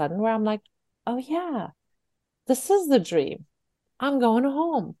all of a sudden, where I'm like, oh yeah, this is the dream. I'm going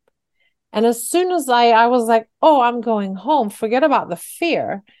home. And as soon as I was like, oh, I'm going home, forget about the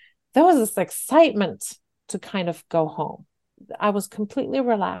fear. There was this excitement to kind of go home. I was completely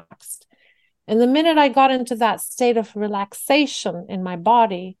relaxed. And the minute I got into that state of relaxation in my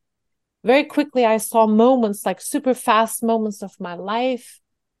body, very quickly I saw moments, like super fast moments of my life,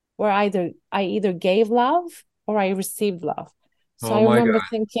 where I either gave love or I received love. So I remember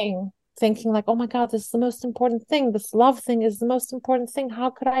thinking like, oh my God, this is the most important thing. This love thing is the most important thing. How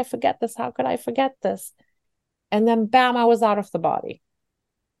could I forget this? How could I forget this? And then bam, I was out of the body.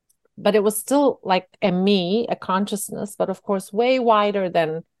 But it was still like a consciousness, but of course, way wider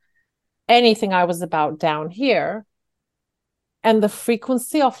than anything I was about down here. And the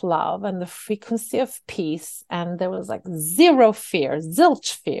frequency of love and the frequency of peace. And there was like zero fear,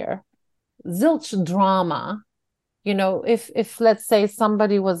 zilch drama. If let's say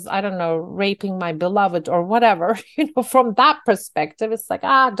somebody was, I don't know, raping my beloved or whatever, from that perspective, it's like,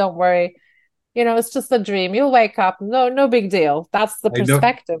 don't worry. It's just a dream. You'll wake up. No big deal. That's the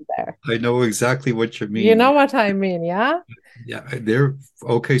perspective there. I know exactly what you mean. You know what I mean, yeah? Yeah,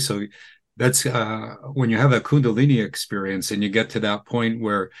 okay. So that's when you have a Kundalini experience and you get to that point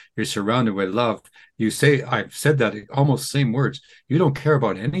where you're surrounded with love, I've said that almost same words. You don't care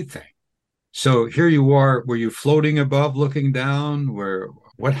about anything. So here you are. Were you floating above, looking down?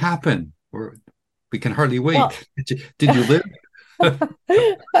 What happened? We can hardly wait. Well, did you live?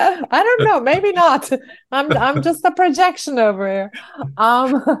 I don't know. Maybe not. I'm just a projection over here.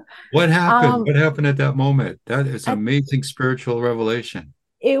 What happened? What happened at that moment? That is amazing spiritual revelation.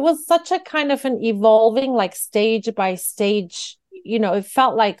 It was such a kind of an evolving, like stage by stage. It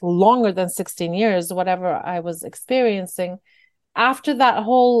felt like longer than 16 years, whatever I was experiencing. After that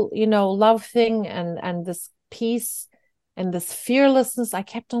whole, love thing and this peace and this fearlessness, I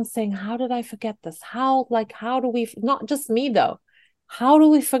kept on saying, how did I forget this? How do we, not just me though, how do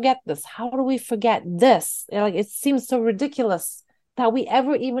we forget this? How do we forget this? Like, it seems so ridiculous that we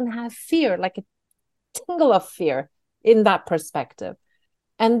ever even have fear, like a tingle of fear in that perspective.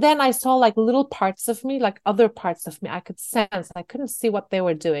 And then I saw like little parts of me, like other parts of me I could sense. I couldn't see what they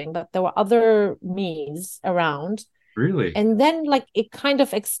were doing, but there were other me's around. Really? And then like it kind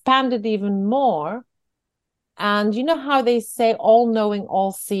of expanded even more. And you know how they say all knowing,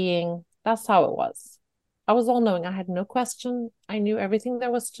 all seeing? That's how it was. I was all knowing. I had no question. I knew everything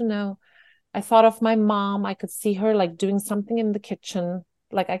there was to know. I thought of my mom. I could see her like doing something in the kitchen.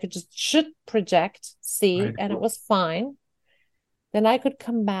 Like I could just should project, see, and it was fine. Then I could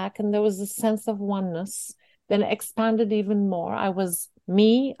come back and there was a sense of oneness. Then it expanded even more. I was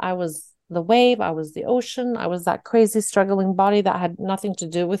me. I was the wave. I was the ocean. I was that crazy struggling body that had nothing to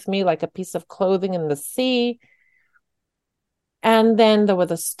do with me, like a piece of clothing in the sea. And then there were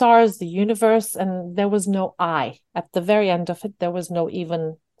the stars, the universe, and there was no I. At the very end of it, there was no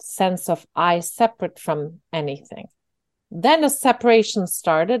even sense of I separate from anything. Then a separation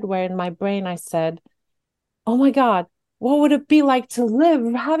started where in my brain I said, oh my God, what would it be like to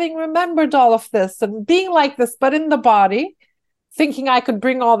live having remembered all of this and being like this, but in the body, thinking I could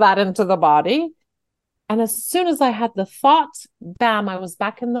bring all that into the body. And as soon as I had the thought, bam, I was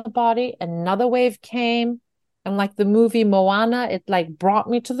back in the body. Another wave came. And like the movie Moana, it like brought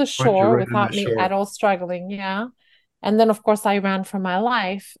me to the shore without me at all struggling. Yeah. And then, of course, I ran for my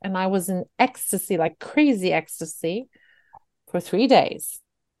life and I was in ecstasy, like crazy ecstasy for 3 days.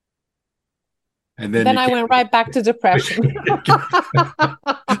 And then I went right back to depression.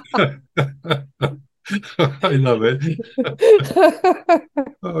 I love it.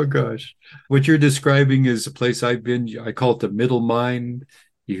 Oh gosh, what you're describing is a place I've been. I call it the middle mind.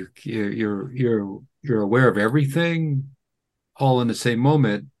 You're aware of everything, all in the same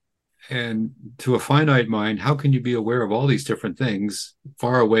moment. And to a finite mind, how can you be aware of all these different things,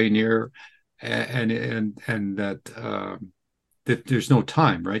 far away, near, and that there's no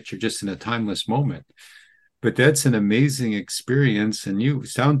time, right? You're just in a timeless moment. But that's an amazing experience, and you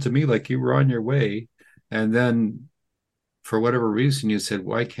sound to me like you were on your way, and then for whatever reason you said,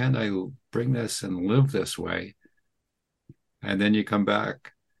 why can't I bring this and live this way? And then you come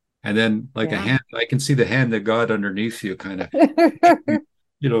back, and then like a hand, I can see the hand of God underneath you, kind of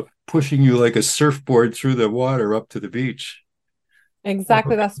pushing you like a surfboard through the water up to the beach.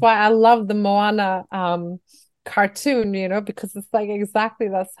 Exactly. That's why I love the Moana cartoon, because it's like exactly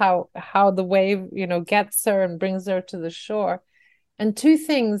that's how the wave, gets her and brings her to the shore. And two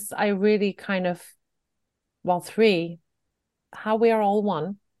things I really three, how we are all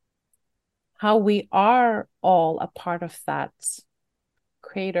one, how we are all a part of that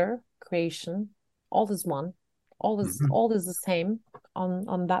creation, all is one, all is the same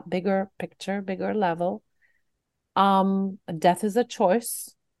on that bigger picture, bigger level. Death is a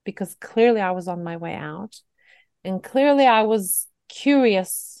choice because clearly I was on my way out. And clearly I was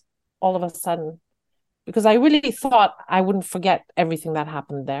curious all of a sudden because I really thought I wouldn't forget everything that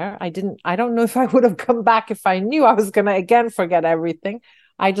happened there. I don't know if I would have come back if I knew I was going to again forget everything.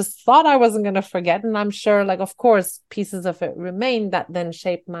 I just thought I wasn't going to forget. And I'm sure, like, of course, pieces of it remain that then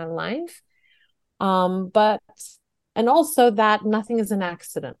shaped my life. And also that nothing is an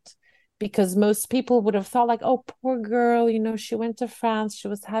accident. Because most people would have thought like, oh, poor girl, she went to France, she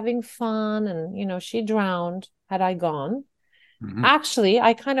was having fun and, she drowned had I gone. Actually,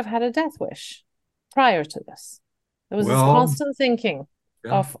 I kind of had a death wish prior to this. There was this constant thinking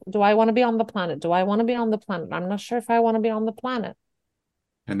of, do I want to be on the planet? Do I want to be on the planet? I'm not sure if I want to be on the planet.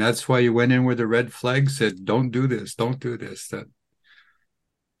 And that's why you went in with the red flag, said, don't do this, don't do this. That,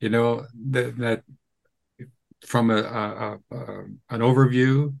 that from an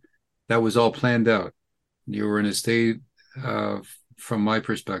overview, that was all planned out. You were in a state of, from my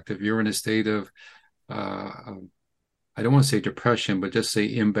perspective, you were in a state of, I don't want to say depression, but just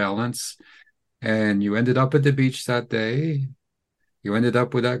say imbalance. And you ended up at the beach that day. You ended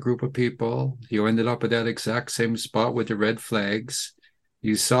up with that group of people. You ended up at that exact same spot with the red flags.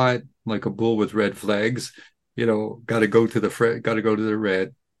 You saw it like a bull with red flags. Got to go to the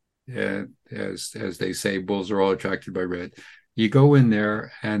red. And as they say, bulls are all attracted by red. You go in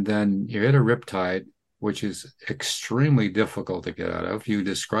there and then you hit a riptide, which is extremely difficult to get out of. You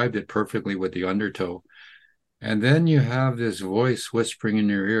described it perfectly with the undertow. And then you have this voice whispering in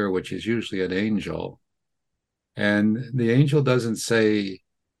your ear, which is usually an angel. And the angel doesn't say,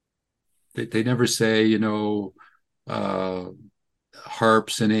 they never say,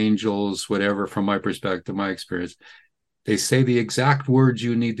 harps and angels, whatever, from my perspective, my experience. They say the exact words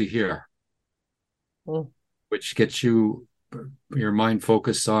you need to hear, which gets your mind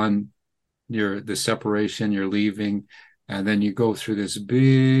focused on the separation, you're leaving, and then you go through this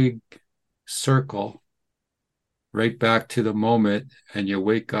big circle right back to the moment, and you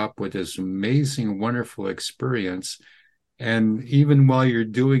wake up with this amazing, wonderful experience. And even while you're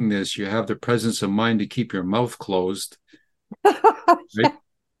doing this, you have the presence of mind to keep your mouth closed, right? Yeah.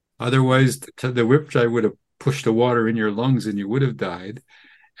 Otherwise, the whiptide would have pushed the water in your lungs and you would have died.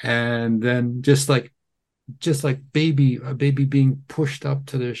 And then just like a baby being pushed up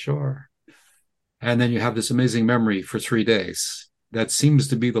to the shore. And then you have this amazing memory for 3 days. That seems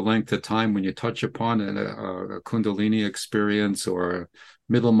to be the length of time when you touch upon a Kundalini experience or a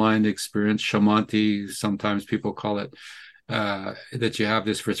middle mind experience, shamanti, sometimes people call it, that you have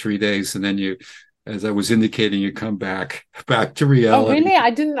this for 3 days. And then you, as I was indicating, you come back to Oh, reality. really?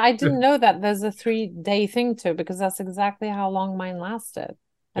 I didn't know that there's a 3-day thing too, because that's exactly how long mine lasted.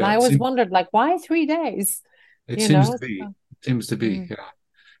 And Yeah, I always wondered, like, why 3 days? it You seems know? to be. So, It seems to be, mm. yeah.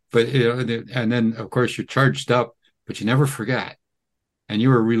 But and then of course you're charged up, but you never forget. And you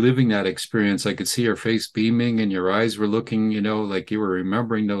were reliving that experience. I could see your face beaming and your eyes were looking, like you were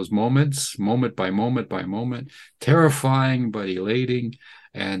remembering those moments, moment by moment by moment, terrifying but elating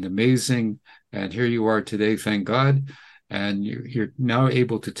and amazing. And here you are today, thank God. And you're now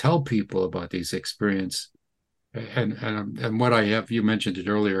able to tell people about these experiences. And what I have, you mentioned it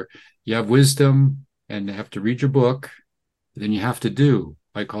earlier, you have wisdom and you have to read your book, then you have to do.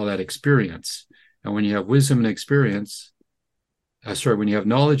 I call that experience. And when you have wisdom and experience, when you have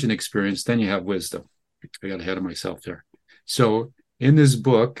knowledge and experience, then you have wisdom. I got ahead of myself there. So in this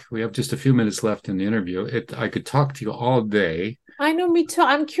book, we have just a few minutes left in the interview. I could talk to you all day. I know, me too.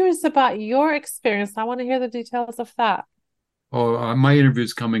 I'm curious about your experience. I want to hear the details of that. Oh, my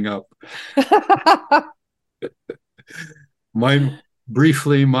interview's coming up. Mine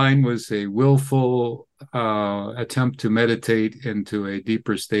was a willful attempt to meditate into a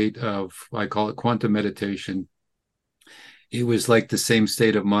deeper state of, I call it quantum meditation. It was like the same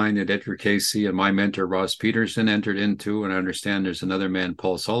state of mind that Edgar Cayce and my mentor Ross Peterson entered into. And I understand there's another man,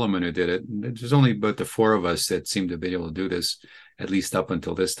 Paul Solomon, who did it. There's only about the four of us that seem to be able to do this, at least up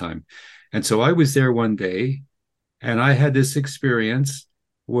until this time. And so I was there one day and I had this experience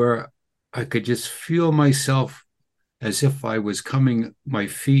where I could just feel myself as if I was coming, my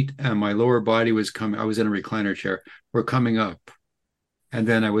feet and my lower body was coming. I was in a recliner chair, were coming up. And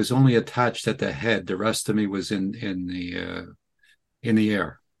then I was only attached at the head. The rest of me was in the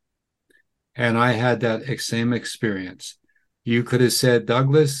air. And I had that same experience. You could have said,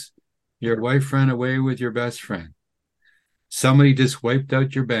 Douglas, your wife ran away with your best friend. Somebody just wiped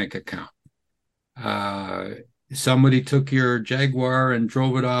out your bank account. Somebody took your Jaguar and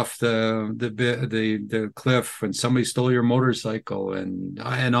drove it off the cliff, and somebody stole your motorcycle, and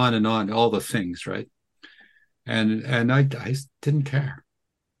on, all the things, right? And I didn't care.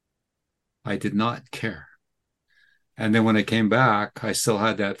 I did not care. And then when I came back, I still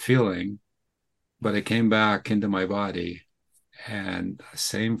had that feeling, but I came back into my body, and the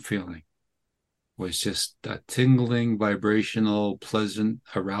same feeling was just a tingling, vibrational, pleasant,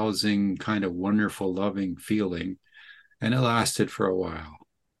 arousing, kind of wonderful, loving feeling. And it lasted for a while.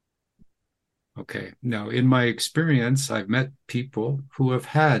 Okay. Now, in my experience, I've met people who have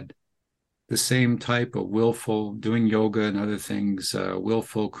had the same type of willful, doing yoga and other things,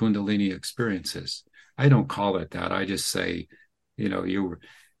 willful Kundalini experiences. I don't call it that. I just say,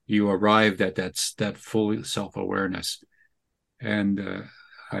 you arrived at that full self-awareness. And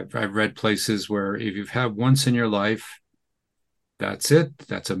I've read places where if you've had once in your life, that's it.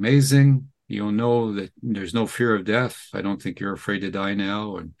 That's amazing. You'll know that there's no fear of death. I don't think you're afraid to die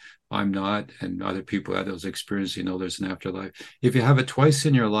now, and I'm not. And other people had those experiences. There's an afterlife. If you have it twice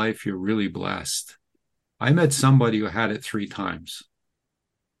in your life, you're really blessed. I met somebody who had it 3 times.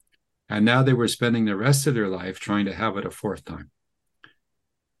 And now they were spending the rest of their life trying to have it a 4th time.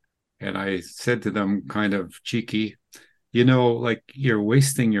 And I said to them, kind of cheeky, like you're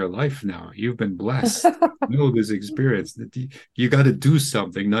wasting your life now. You've been blessed. This experience. You got to do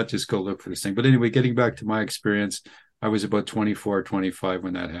something, not just go look for this thing. But anyway, getting back to my experience, I was about 24, 25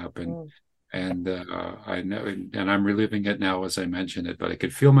 when that happened. And I know, and I'm reliving it now as I mentioned it, but I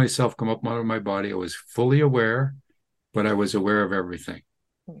could feel myself come up out of my body. I was fully aware, but I was aware of everything.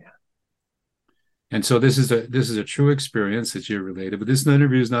 Yeah. And so this is a true experience that you're related, but this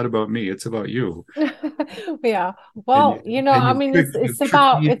interview is not about me. It's about you. Yeah. Well, I mean,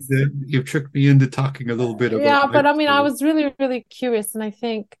 you've tricked me into talking a little bit about. Yeah, but I mean, I was really, really curious. And I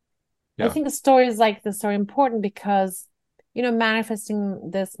think stories like this are important because,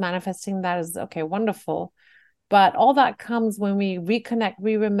 manifesting this, manifesting that is okay, wonderful. But all that comes when we reconnect,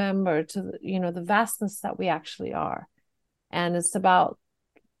 we remember to, the vastness that we actually are. And it's about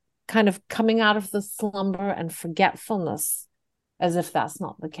kind of coming out of the slumber and forgetfulness as if that's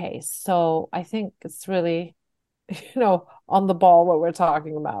not the case. So I think it's really on the ball what we're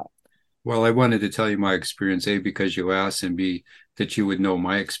talking about. Well, I wanted to tell you my experience, A, because you asked, and B, that you would know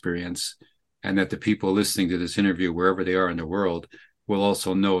my experience, and that the people listening to this interview, wherever they are in the world, will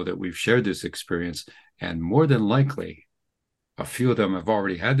also know that we've shared this experience. And more than likely, a few of them have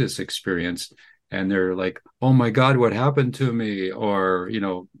already had this experience, and they're like, oh my God, what happened to me? Or,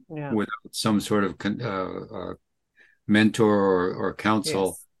 without some sort of mentor or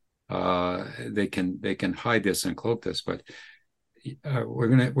counsel, they can hide this and cloak this. But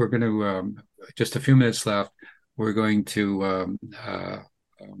we're gonna just a few minutes left. We're going to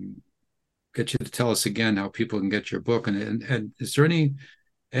get you to tell us again how people can get your book. And is there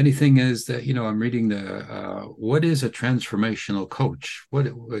anything is that, I'm reading what is a transformational coach? What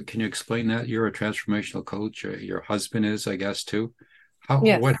can you explain that? You're a transformational coach. Your husband is, I guess, too.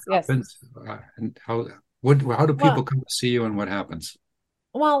 What happens? And how do people come to see you, and what happens?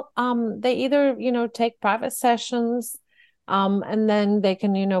 Well, they either, take private sessions, and then they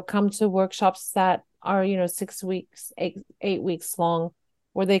can, come to workshops that are, 6 weeks, 8 weeks long,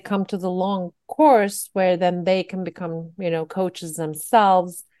 or they come to the long course where then they can become, coaches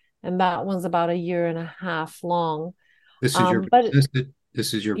themselves. And that one's about 1.5 years long. This is your business?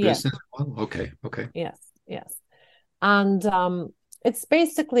 This is your business? Oh, okay. Yes. And it's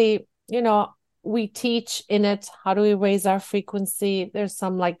basically, we teach in it, how do we raise our frequency? There's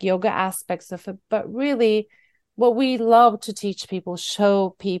some like yoga aspects of it, but really what we love to teach people,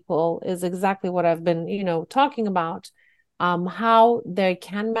 show people, is exactly what I've been, talking about. How they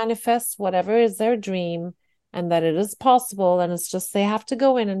can manifest whatever is their dream, and that it is possible. And it's just, they have to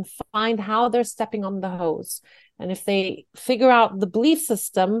go in and find how they're stepping on the hose. And if they figure out the belief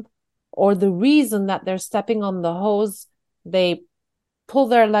system or the reason that they're stepping on the hose, they pull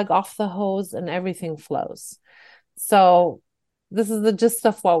their leg off the hose and everything flows. So this is the gist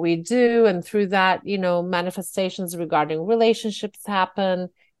of what we do. And through that, manifestations regarding relationships happen.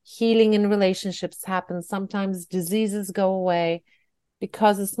 Healing in relationships happens. Sometimes diseases go away,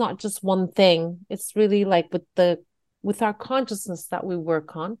 because it's not just one thing. It's really like with our consciousness that we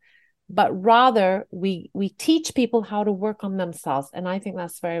work on, but rather we teach people how to work on themselves. And I think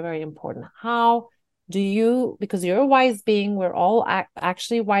that's very, very important. How do you, because you're a wise being, we're all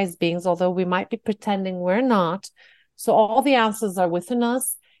actually wise beings, although we might be pretending we're not. So all the answers are within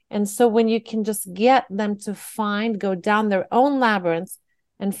us. And so when you can just get them to go down their own labyrinths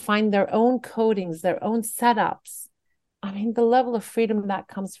and find their own codings, their own setups, I mean, the level of freedom that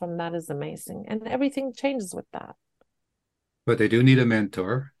comes from that is amazing. And everything changes with that. But they do need a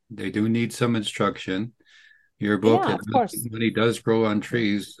mentor. They do need some instruction. Your book, Money Does Grow on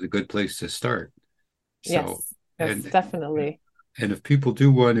Trees, is a good place to start. So, yes, definitely. And if people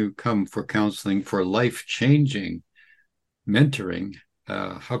do want to come for counseling, for life-changing mentoring,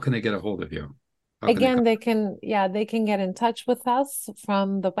 how can they get a hold of you? Again, they can get in touch with us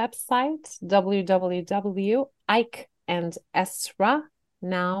from the website,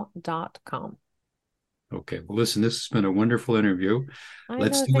 www.ikeandesranow.com. Okay. Well, listen, this has been a wonderful interview.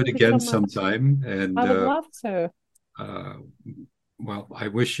 Let's do it again sometime. And I would love to. Well, I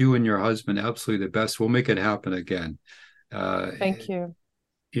wish you and your husband absolutely the best. We'll make it happen again. Thank you.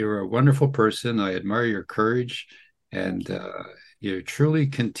 You're a wonderful person. I admire your courage, and you truly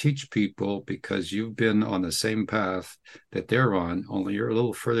can teach people, because you've been on the same path that they're on, only you're a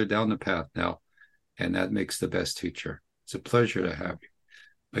little further down the path now, and that makes the best teacher. It's a pleasure to have you.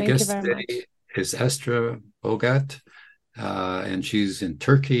 My guest today is Esra Olgut, and she's in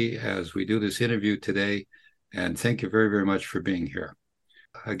Turkey as we do this interview today. And thank you very, very much for being here.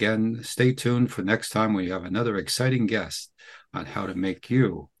 Again, stay tuned for next time. We have another exciting guest on how to make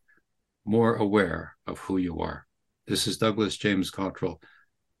you more aware of who you are. This is Douglas James Cottrell.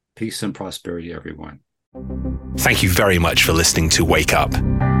 Peace and prosperity, everyone. Thank you very much for listening to Wake Up.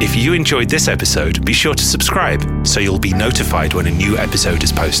 If you enjoyed this episode, be sure to subscribe so you'll be notified when a new episode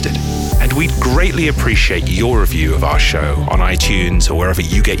is posted. And we'd greatly appreciate your review of our show on iTunes or wherever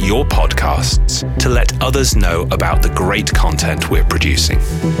you get your podcasts to let others know about the great content we're producing.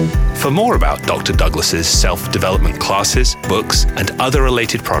 For more about Dr. Douglas's self-development classes, books, and other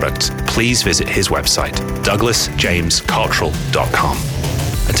related products, please visit his website, douglasjamescottrell.com.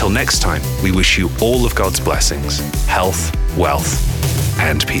 Until next time, we wish you all of God's blessings, health, wealth,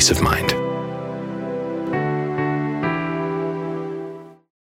 and peace of mind.